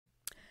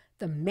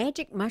The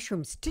magic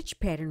mushroom stitch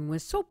pattern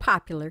was so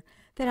popular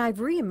that I've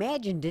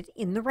reimagined it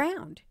in the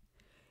round.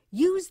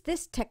 Use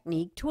this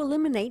technique to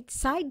eliminate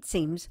side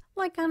seams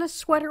like on a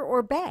sweater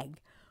or bag,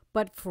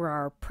 but for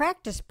our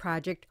practice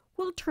project,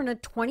 we'll turn a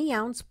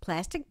 20-ounce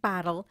plastic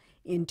bottle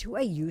into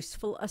a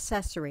useful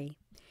accessory.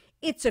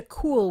 It's a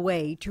cool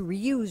way to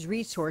reuse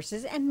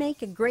resources and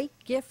make a great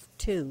gift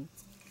too.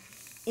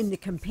 In the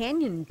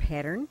companion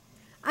pattern,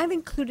 I've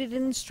included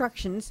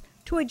instructions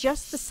to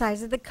adjust the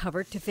size of the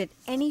cover to fit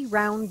any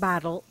round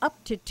bottle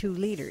up to 2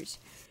 liters.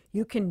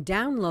 You can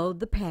download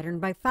the pattern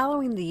by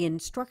following the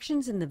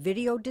instructions in the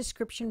video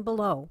description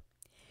below.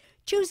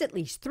 Choose at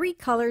least 3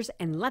 colors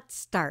and let's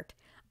start.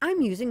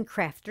 I'm using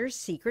Crafter's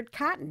Secret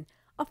Cotton,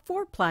 a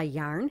 4-ply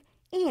yarn,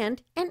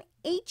 and an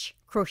H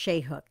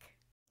crochet hook.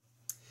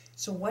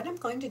 So what I'm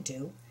going to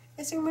do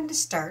is I'm going to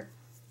start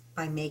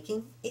by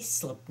making a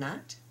slip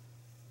knot,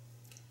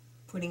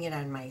 putting it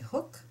on my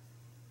hook,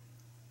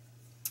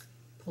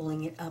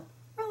 pulling it up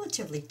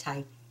relatively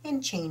tight,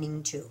 and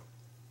chaining 2.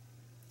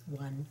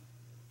 1,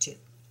 2.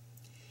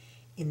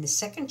 In the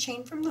second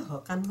chain from the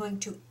hook, I'm going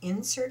to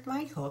insert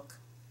my hook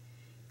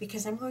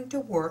because I'm going to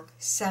work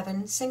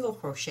 7 single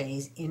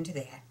crochets into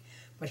that.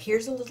 But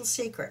here's a little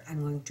secret.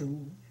 I'm going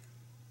to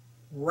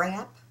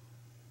wrap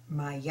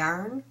my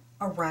yarn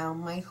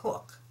around my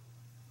hook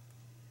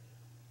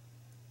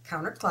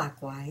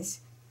counterclockwise,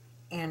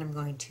 and I'm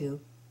going to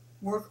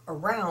work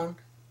around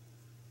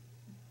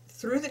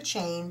through the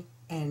chain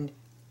and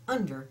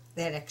under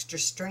that extra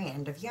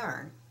strand of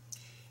yarn.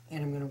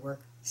 And I'm going to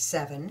work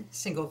 7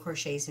 single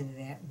crochets into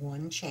that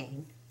 1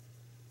 chain.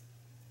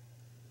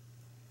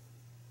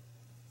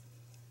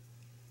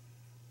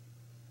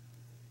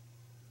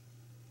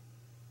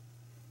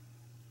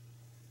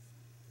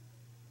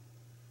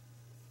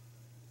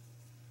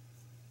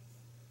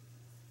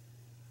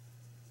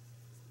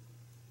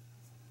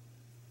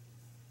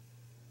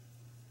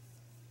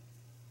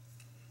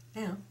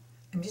 Now,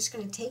 I'm just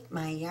going to take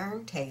my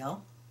yarn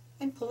tail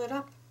and pull it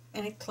up,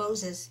 and it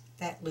closes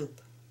that loop.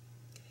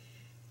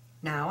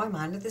 Now I'm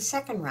on to the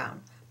second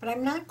round, but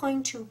I'm not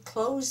going to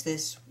close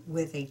this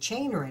with a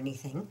chain or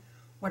anything.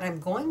 What I'm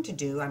going to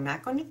do, I'm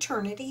not going to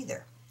turn it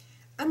either.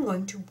 I'm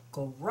going to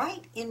go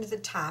right into the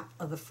top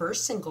of the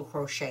first single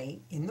crochet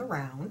in the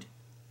round,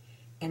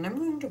 and I'm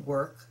going to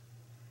work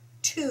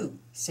 2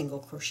 single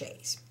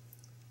crochets.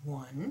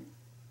 1,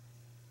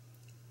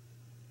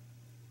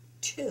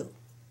 2.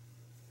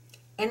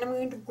 And I'm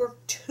going to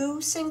work 2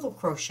 single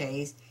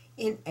crochets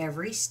in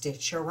every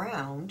stitch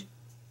around.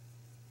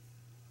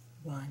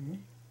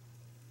 1,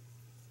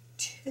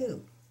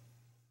 2.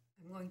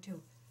 I'm going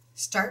to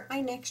start my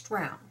next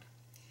round,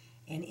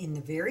 and in the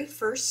very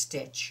first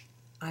stitch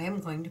I am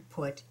going to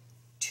put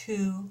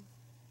 2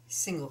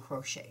 single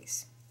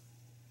crochets.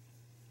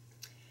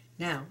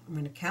 Now I'm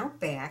going to count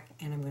back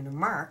and I'm going to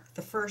mark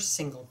the first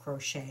single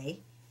crochet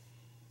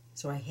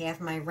so I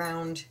have my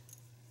round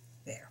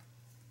there.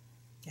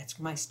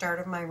 That's my start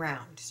of my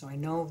round, so I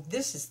know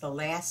this is the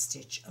last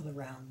stitch of the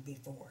round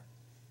before.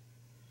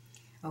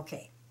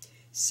 Okay,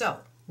 so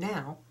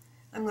now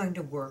I'm going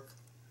to work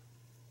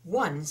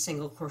 1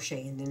 single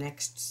crochet in the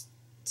next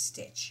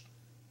stitch,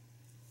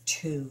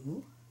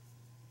 2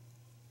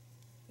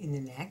 in the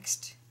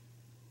next,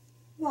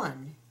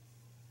 1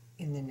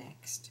 in the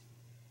next,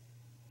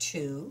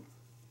 2,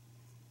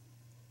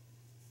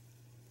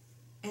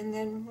 and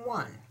then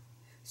 1.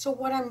 So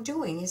what I'm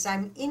doing is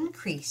I'm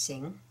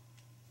increasing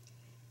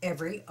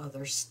every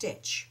other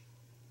stitch.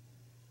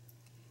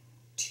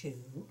 2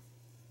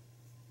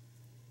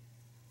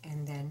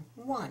 and then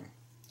 1.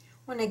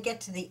 When I get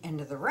to the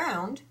end of the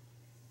round,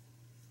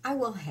 I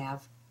will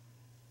have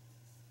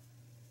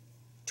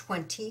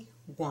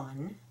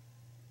 21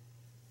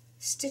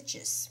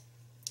 stitches.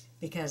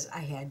 Because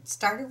I had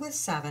started with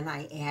 7,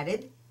 I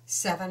added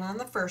 7 on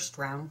the first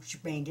round,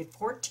 which made it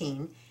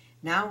 14.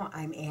 Now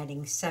I'm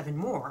adding 7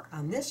 more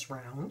on this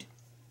round,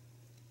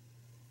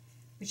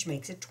 which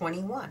makes it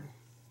 21.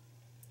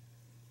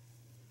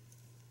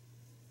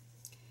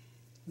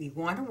 We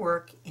want to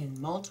work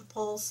in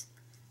multiples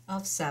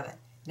of 7.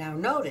 Now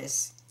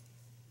notice,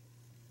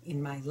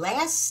 in my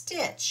last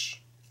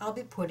stitch, I'll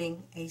be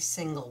putting a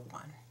single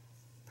one.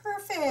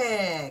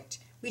 Perfect!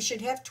 We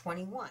should have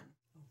 21.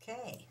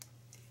 Okay,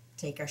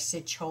 take our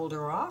stitch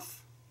holder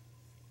off,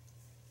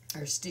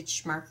 our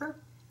stitch marker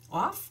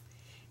off,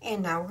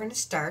 and now we're going to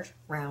start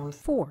round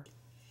 4.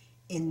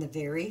 In the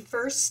very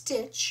first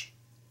stitch,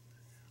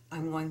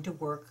 I'm going to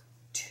work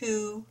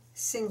 2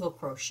 single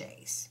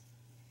crochets.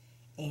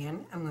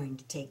 And I'm going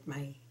to take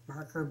my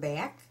marker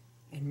back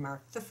and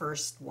mark the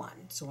first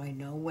one so I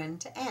know when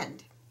to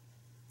end.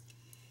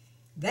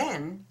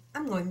 Then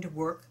I'm going to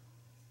work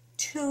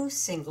 1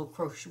 single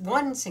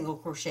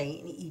crochet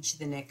in each of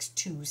the next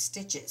 2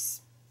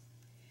 stitches.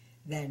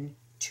 Then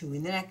 2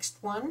 in the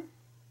next one,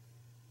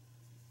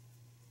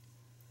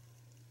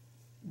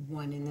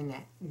 1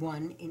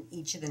 in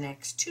each of the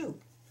next 2.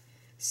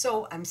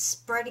 So I'm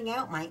spreading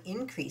out my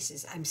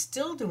increases. I'm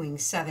still doing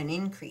 7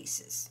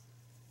 increases,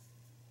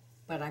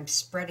 but I'm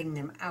spreading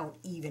them out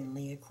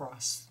evenly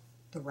across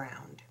the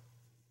round.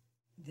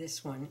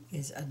 This one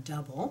is a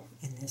double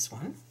in this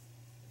one.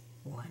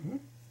 1,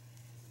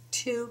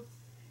 2,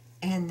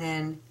 and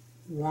then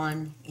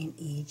 1 in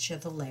each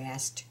of the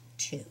last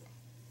 2.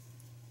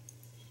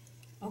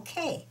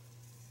 Okay,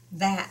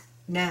 that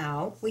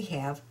now we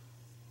have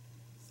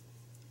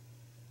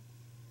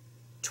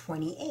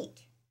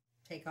 28.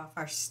 Take off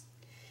our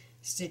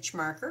stitch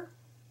marker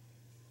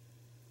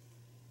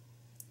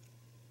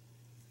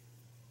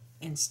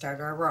and start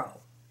our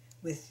row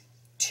with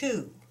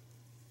 2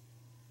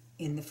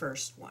 in the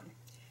first one.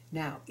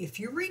 Now, if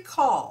you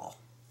recall,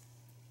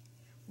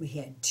 we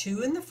had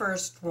 2 in the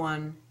first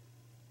one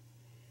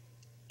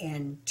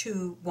and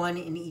 1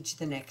 in each of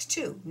the next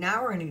 2.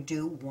 Now we're going to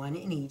do 1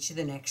 in each of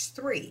the next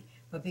 3.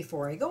 But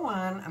before I go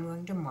on, I'm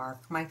going to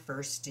mark my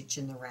first stitch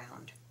in the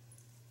round.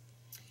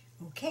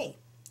 Okay,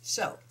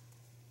 so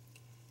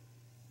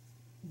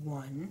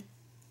 1,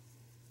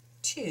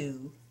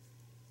 2,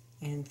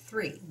 and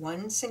 3.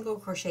 1 single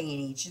crochet in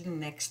each of the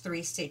next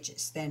 3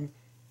 stitches, then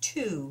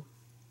 2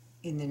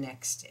 in the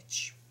next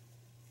stitch.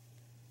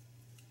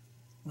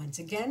 Once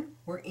again,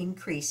 we're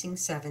increasing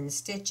 7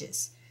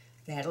 stitches.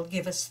 That'll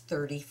give us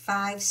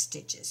 35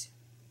 stitches.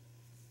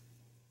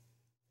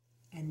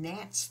 And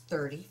that's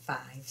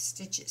 35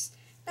 stitches.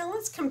 Now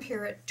let's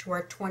compare it to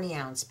our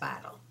 20-ounce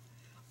bottle.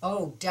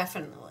 Oh,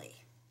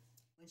 definitely.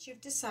 Once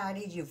you've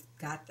decided you've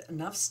got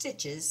enough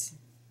stitches,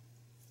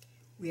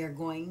 we are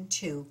going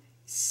to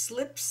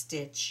slip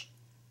stitch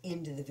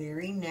into the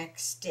very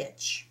next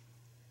stitch.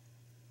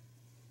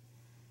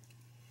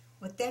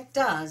 What that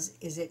does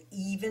is it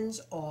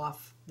evens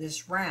off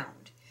this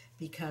round,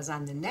 because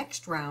on the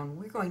next round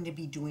we're going to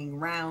be doing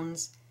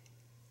rounds,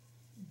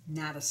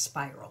 not a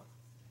spiral.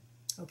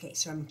 Okay,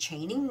 so I'm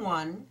chaining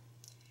 1,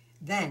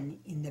 then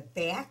in the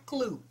back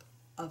loop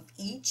of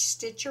each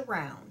stitch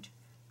around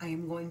I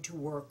am going to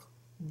work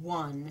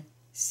 1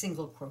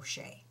 single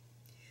crochet.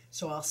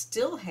 So I'll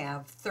still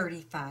have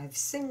 35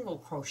 single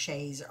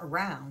crochets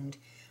around,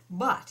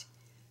 but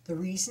the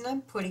reason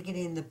I'm putting it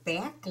in the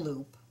back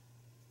loop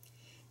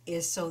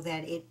is so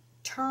that it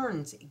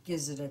turns, it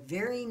gives it a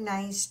very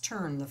nice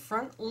turn. The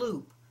front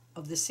loop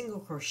of the single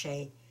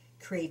crochet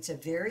creates a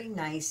very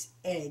nice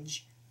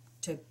edge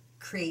to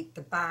create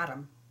the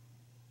bottom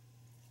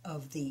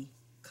of the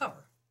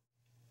cover.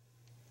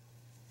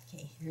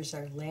 Okay, here's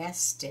our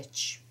last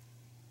stitch.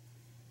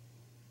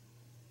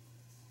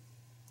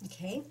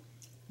 Okay,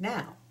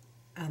 now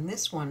on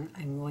this one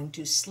I'm going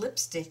to slip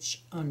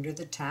stitch under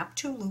the top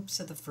 2 loops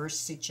of the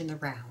first stitch in the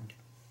round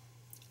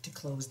to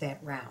close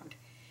that round.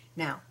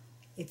 Now,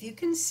 if you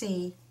can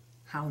see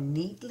how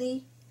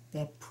neatly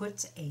that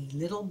puts a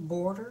little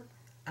border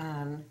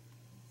on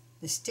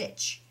the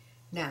stitch.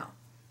 Now,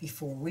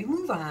 before we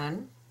move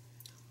on,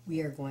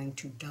 we are going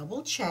to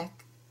double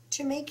check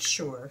to make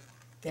sure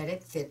that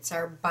it fits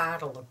our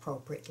bottle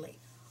appropriately.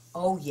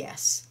 Oh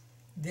yes,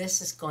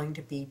 this is going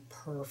to be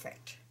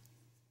perfect.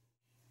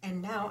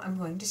 And now I'm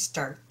going to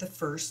start the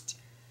first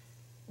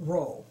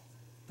row,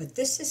 but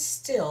this is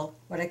still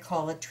what I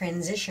call a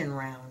transition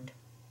round,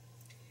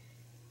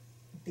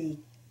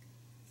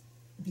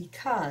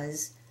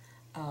 because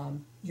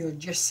you're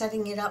just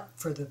setting it up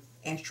for the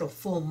actual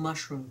full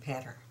mushroom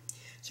pattern.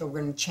 So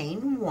we're going to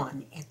chain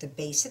 1. At the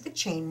base of the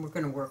chain we're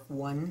going to work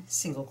 1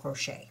 single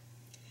crochet.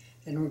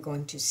 Then we're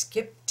going to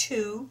skip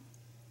 2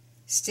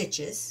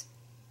 stitches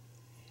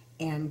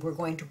and we're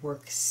going to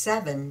work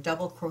 7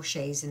 double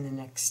crochets in the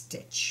next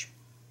stitch.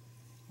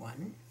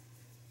 1,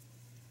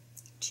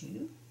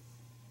 2,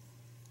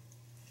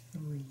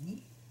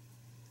 3,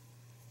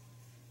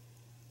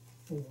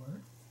 4,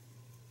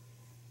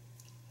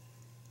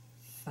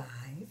 5,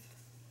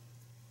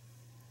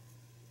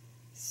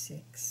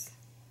 6,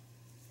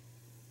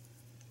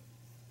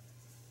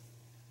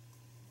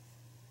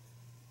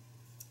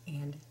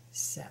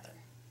 7.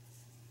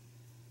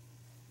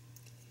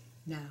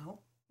 Now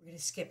we're going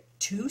to skip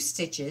 2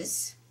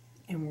 stitches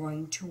and we're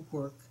going to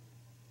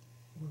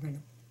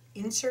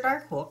insert our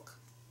hook,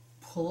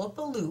 pull up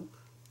a loop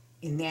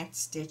in that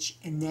stitch,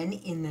 and then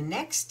in the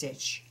next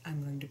stitch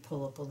I'm going to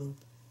pull up a loop.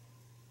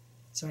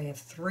 So I have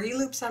 3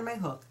 loops on my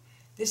hook.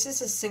 This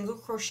is a single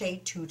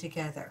crochet 2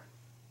 together,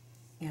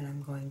 and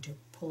I'm going to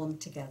pull them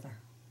together.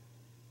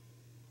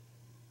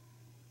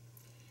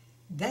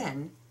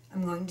 Then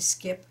I'm going to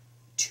skip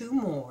 2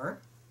 more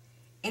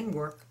and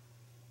work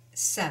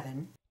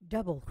 7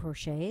 double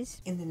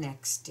crochets in the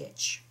next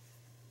stitch.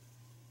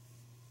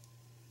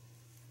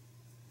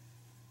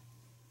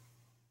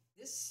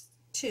 This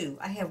too,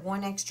 I have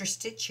 1 extra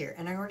stitch here,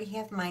 and I already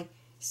have my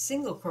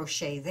single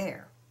crochet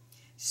there.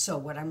 So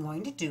what I'm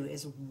going to do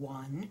is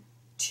 1,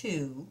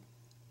 2,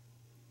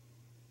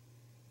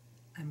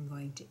 I'm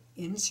going to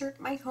insert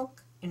my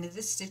hook into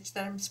the stitch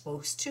that I'm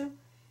supposed to,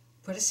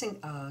 put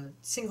a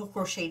single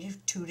crochet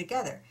 2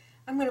 together.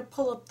 I'm going to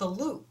pull up the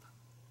loop,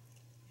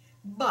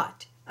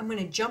 but I'm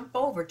going to jump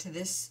over to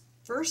this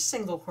first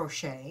single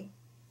crochet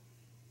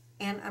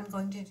and I'm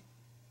going to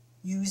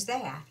use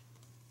that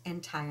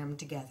and tie them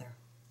together.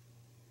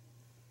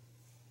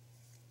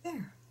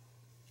 There.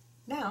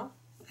 Now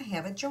I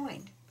have it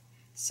joined.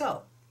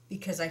 So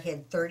because I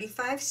had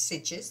 35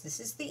 stitches, this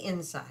is the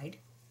inside,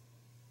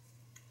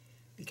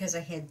 because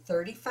I had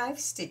 35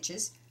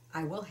 stitches,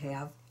 I will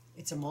have,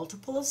 it's a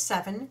multiple of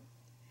 7,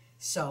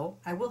 so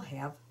I will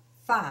have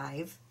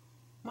 5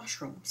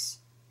 mushrooms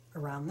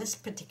around this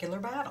particular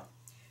bottle.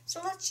 So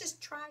let's just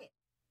try it.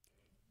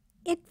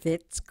 It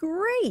fits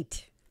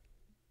great.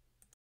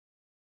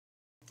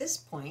 At this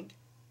point,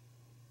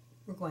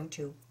 we're going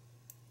to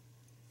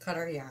cut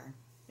our yarn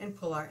and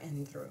pull our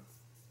end through.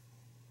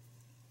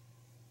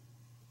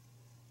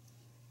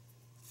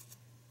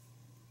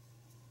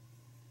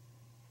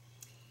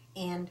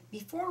 And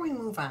before we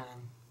move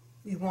on,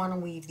 we want to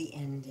weave the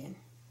end in.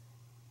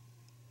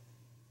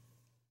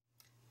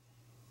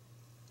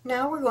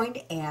 Now we're going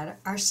to add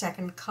our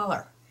second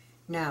color.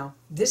 Now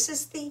this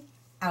is the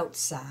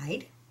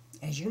outside,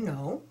 as you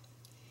know,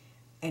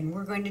 and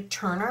we're going to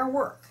turn our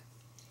work.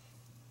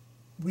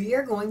 We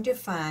are going to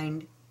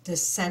find the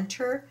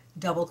center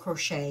double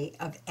crochet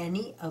of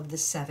any of the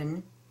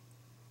 7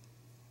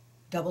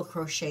 double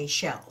crochet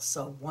shells.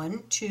 So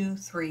 1, 2,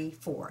 3,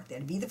 4.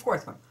 That'll be the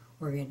 4th one.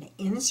 We're going to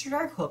insert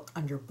our hook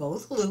under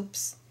both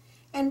loops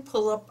and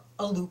pull up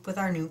a loop with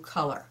our new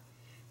color.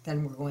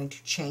 Then we're going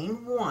to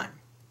chain 1.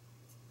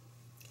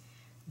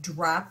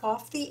 Drop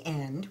off the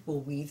end,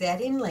 we'll weave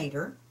that in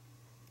later,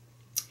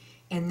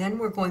 and then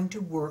we're going to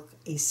work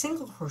a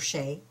single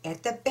crochet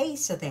at the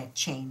base of that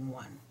chain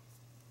 1.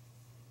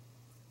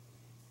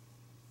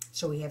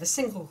 So we have a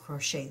single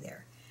crochet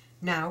there.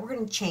 Now we're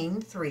going to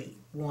chain 3,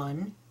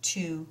 1,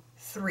 2,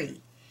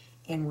 3,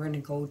 and we're going to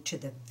go to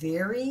the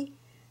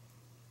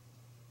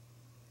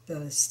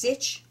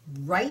stitch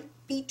right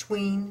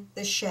between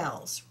the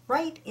shells,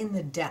 right in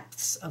the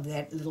depths of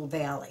that little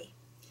valley.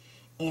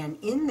 And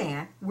in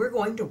that, we're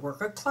going to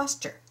work a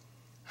cluster.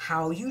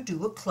 How you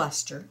do a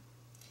cluster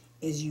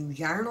is you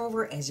yarn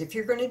over as if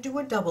you're going to do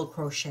a double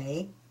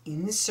crochet,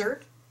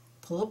 insert,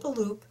 pull up a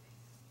loop,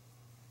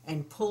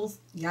 and pull,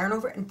 yarn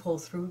over and pull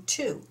through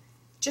 2.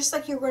 Just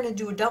like you're going to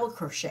do a double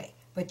crochet,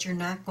 but you're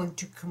not going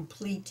to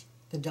complete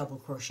the double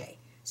crochet.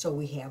 So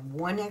we have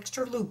 1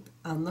 extra loop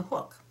on the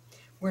hook.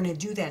 We're going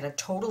to do that a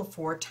total of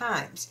 4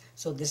 times.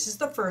 So this is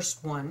the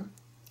first one,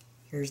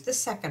 here's the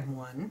second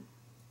one,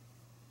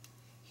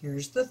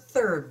 here's the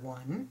third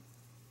one,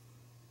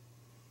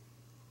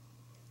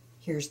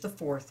 here's the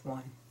 4th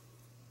one.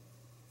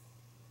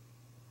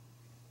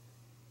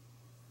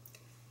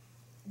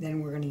 Then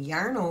we're going to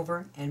yarn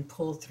over and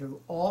pull through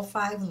all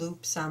 5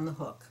 loops on the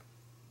hook.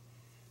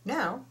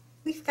 Now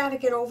we've got to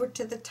get over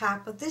to the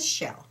top of this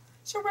shell.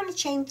 So we're going to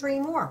chain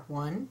 3 more.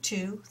 1,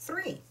 2,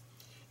 3.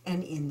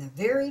 And in the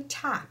very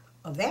top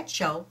of that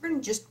shell, we're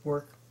going to just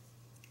work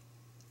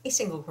a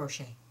single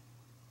crochet.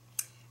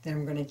 Then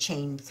we're going to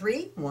chain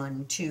 3,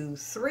 1, 2,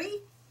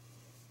 3,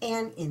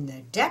 and in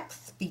the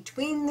depth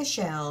between the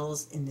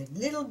shells, in the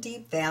little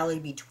deep valley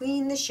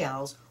between the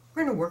shells,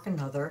 we're going to work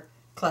another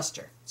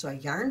cluster. So I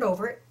yarned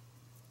over it,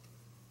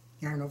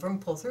 yarn over and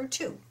pull through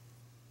 2.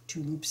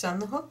 2 loops on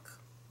the hook,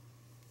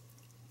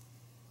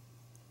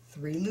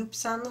 3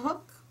 loops on the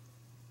hook,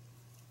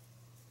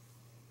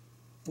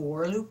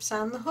 4 loops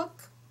on the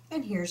hook,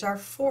 and here's our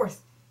 4th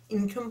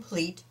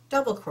incomplete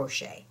double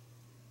crochet.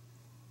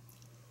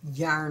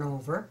 Yarn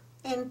over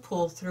and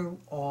pull through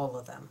all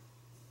of them.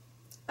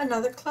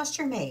 Another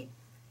cluster made.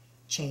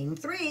 Chain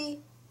 3,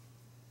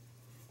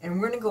 and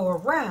we're going to go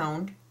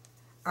around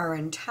our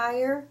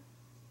entire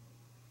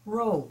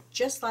row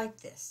just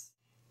like this.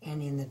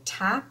 And in the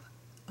top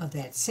of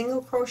that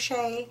single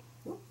crochet,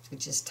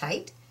 which is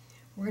tight,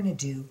 we're going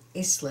to do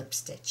a slip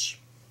stitch.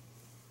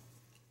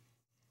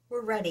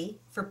 We're ready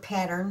for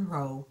pattern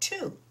row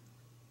 2.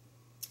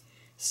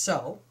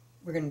 So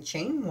we're going to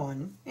chain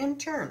 1 and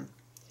turn.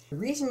 The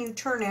reason you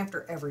turn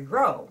after every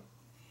row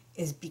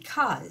is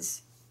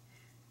because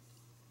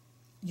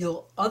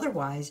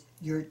otherwise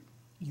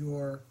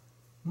your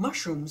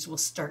mushrooms will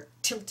start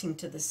tilting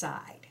to the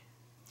side.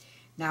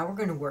 Now we're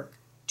going to work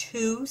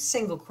 2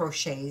 single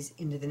crochets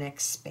into the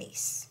next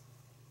space.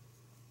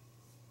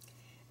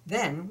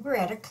 Then we're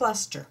at a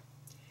cluster.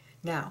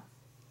 Now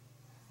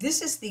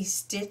this is the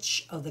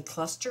stitch of the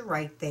cluster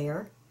right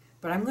there,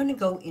 but I'm going to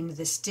go into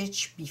the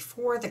stitch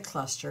before the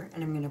cluster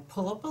and I'm going to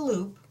pull up a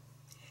loop.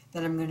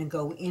 Then I'm going to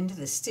go into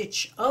the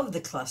stitch of the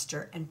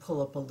cluster and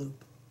pull up a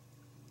loop.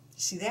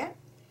 See that?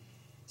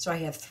 So I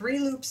have 3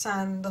 loops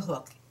on the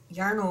hook.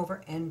 Yarn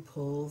over and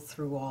pull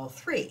through all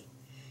 3.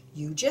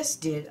 You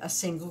just did a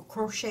single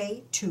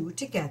crochet 2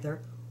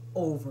 together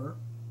over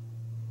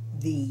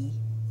the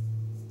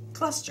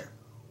cluster.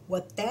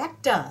 What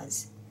that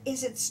does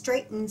is it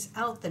straightens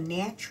out the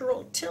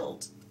natural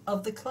tilt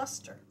of the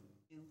cluster.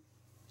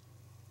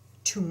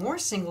 2 more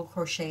single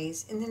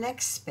crochets in the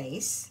next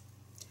space,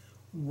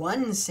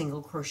 1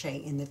 single crochet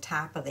in the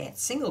top of that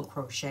single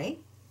crochet,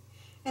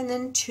 and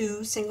then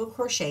 2 single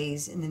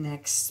crochets in the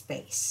next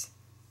space.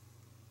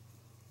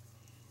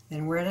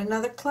 Then we're at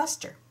another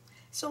cluster.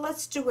 So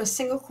let's do a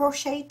single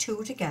crochet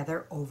 2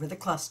 together over the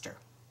cluster.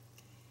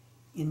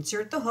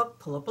 Insert the hook,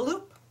 pull up a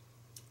loop,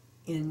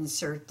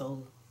 insert the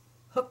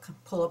hook,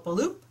 pull up a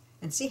loop,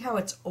 and see how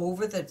it's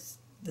over the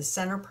the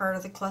center part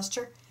of the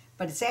cluster,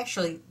 but it's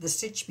actually the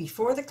stitch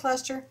before the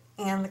cluster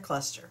and the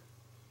cluster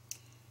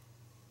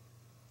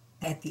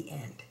at the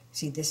end.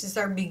 See, this is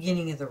our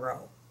beginning of the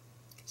row.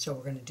 So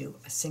we're going to do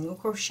a single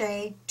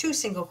crochet, 2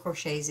 single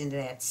crochets into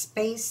that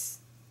space,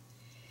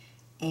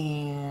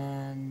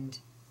 and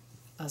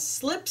a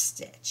slip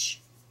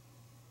stitch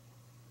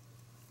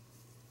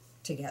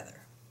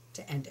together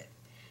to end it.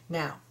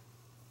 Now,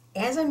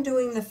 as I'm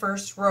doing the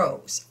first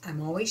rows,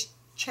 I'm always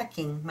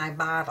checking my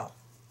bottle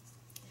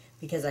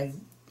because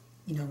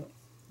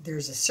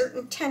there's a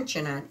certain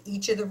tension on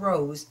each of the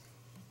rows,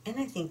 and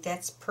I think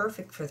that's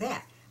perfect for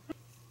that.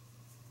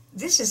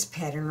 This is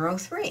pattern row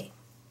 3.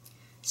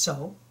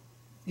 So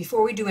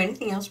before we do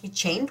anything else, we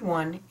chained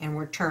 1 and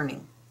we're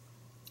turning.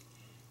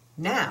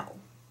 Now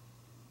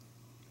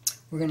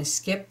we're going to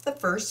skip the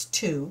first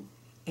 2,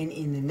 and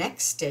in the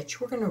next stitch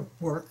we're going to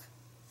work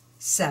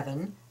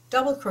 7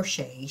 double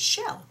crochet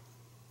shell.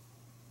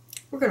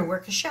 We're going to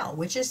work a shell,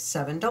 which is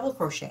 7 double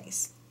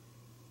crochets.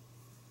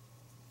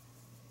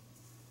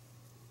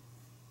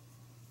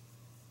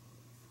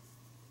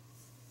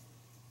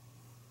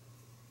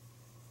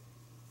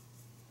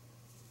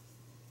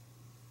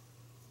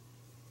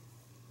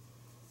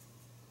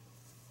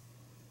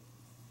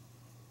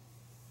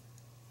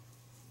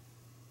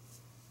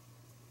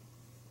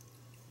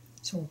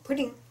 So we're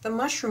putting the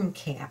mushroom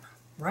cap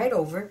right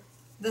over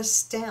the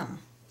stem.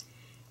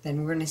 Then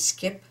we're going to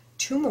skip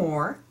 2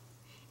 more,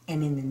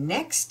 and in the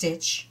next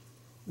stitch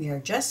we are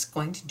just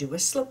going to do a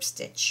slip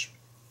stitch.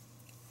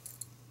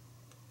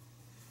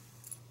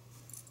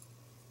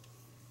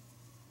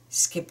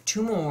 Skip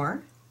 2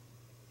 more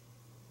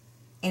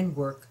and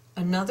work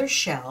another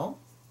shell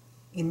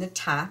in the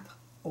top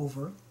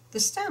over the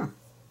stem.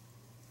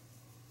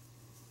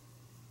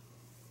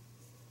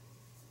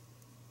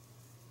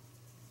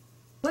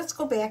 Let's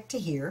go back to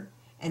here,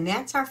 and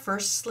that's our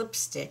first slip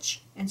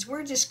stitch, and so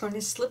we're just going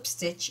to slip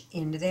stitch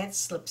into that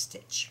slip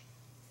stitch.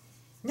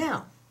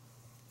 Now,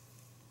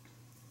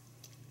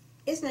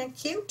 isn't that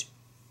cute?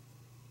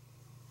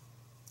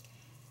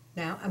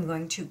 Now I'm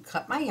going to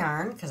cut my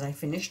yarn because I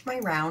finished my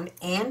round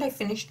and I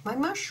finished my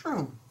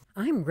mushroom.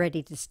 I'm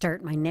ready to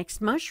start my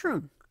next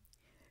mushroom.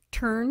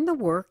 Turn the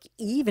work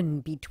even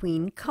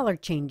between color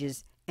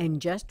changes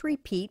and just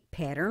repeat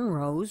pattern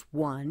rows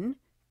 1,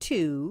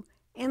 2,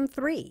 and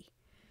 3.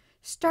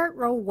 Start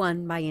row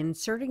 1 by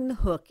inserting the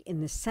hook in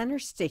the center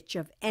stitch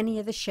of any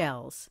of the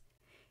shells.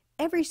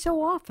 Every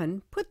so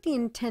often, put the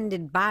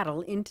intended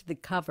bottle into the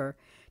cover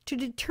to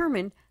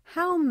determine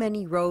how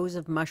many rows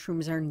of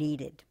mushrooms are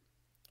needed.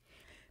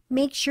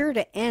 Make sure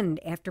to end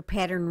after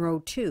pattern row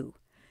 2.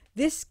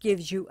 This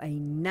gives you a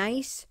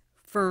nice,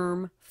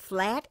 firm,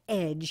 flat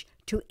edge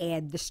to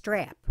add the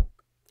strap.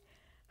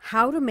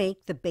 How to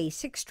make the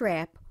basic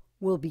strap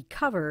will be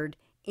covered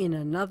in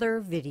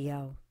another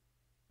video.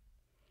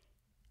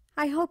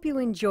 I hope you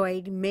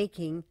enjoyed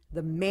making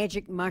the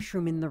magic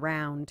mushroom in the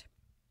round.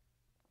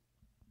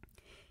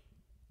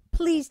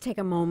 Please take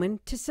a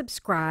moment to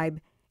subscribe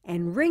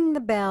and ring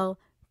the bell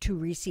to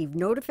receive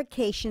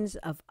notifications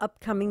of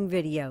upcoming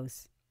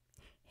videos.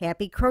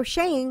 Happy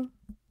crocheting!